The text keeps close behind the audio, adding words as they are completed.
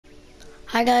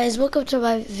Hi guys, welcome to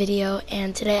my video,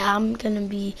 and today I'm gonna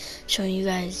be showing you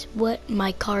guys what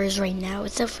my car is right now.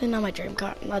 It's definitely not my dream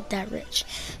car, I'm not that rich,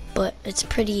 but it's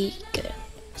pretty good.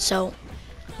 So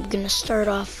I'm gonna start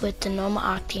off with the normal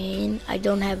Octane. I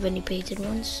don't have any painted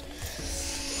ones.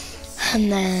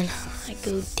 And then I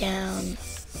go down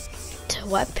to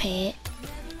wet paint.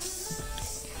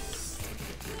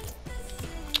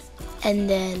 And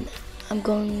then I'm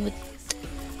going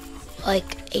with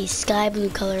like a sky blue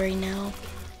color right now,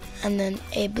 and then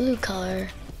a blue color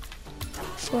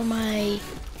for my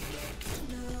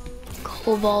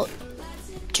Cobalt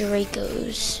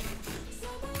Dracos.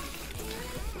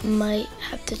 Might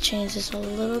have to change this a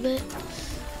little bit,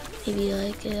 maybe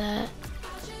like that,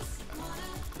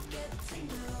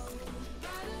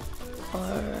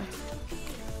 or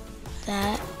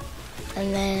that.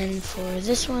 And then for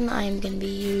this one, I'm gonna be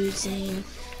using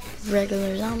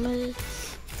regular Zombas,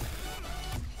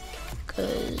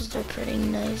 because they're pretty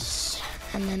nice.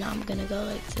 And then I'm gonna go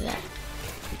like that.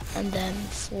 And then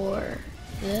for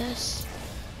this,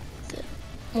 the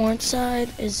orange side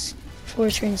is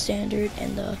 4-screen standard,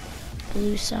 and the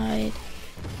blue side,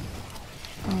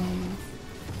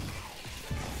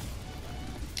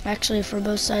 actually for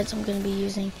both sides I'm gonna be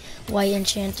using white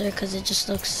Enchanter because it just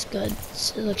looks good.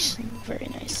 It looks very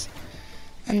nice.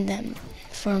 And then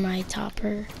for my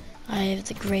topper, I have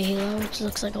the gray halo, which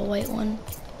looks like a white one.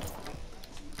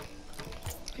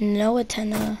 No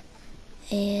Antenna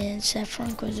and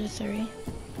Saffron Quasar 3,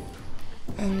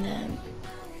 and then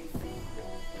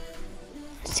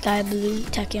Sky Blue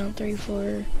Tachyon 3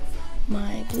 for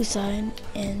my blue side,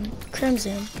 and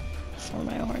Crimson for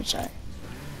my orange side.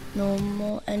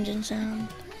 Normal engine sound,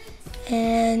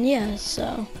 and yeah.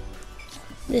 So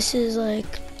this is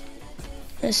like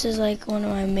one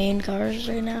of my main cars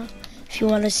right now. If you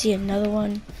want to see another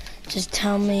one, just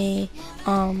tell me.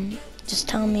 Just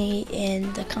tell me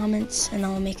in the comments and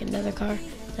I'll make another car.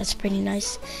 That's pretty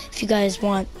nice. If you guys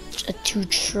want to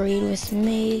trade with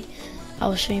me,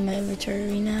 I'll show you my inventory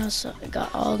right now. So I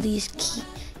got all these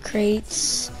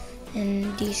crates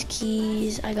and these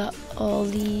keys. I got all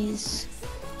these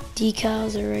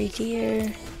decals are right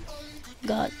here.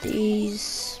 Got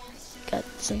these. Got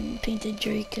some painted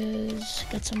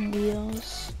Dracos. Got some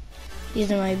wheels.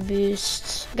 These are my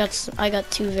boosts. I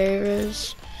got 2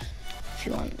 Veros, if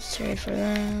you want to trade for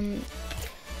them.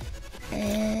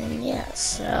 And yeah,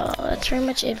 so that's pretty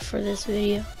much it for this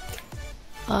video.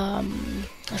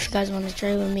 If you guys want to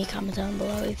trade with me, comment down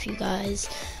below. If you guys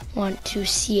want to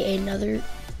see another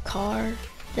car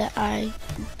that I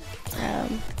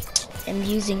am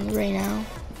using right now,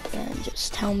 then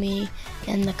just tell me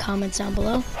in the comments down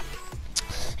below.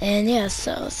 And yeah,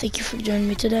 so thank you for joining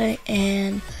me today,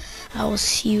 and I will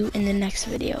see you in the next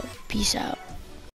video. Peace out.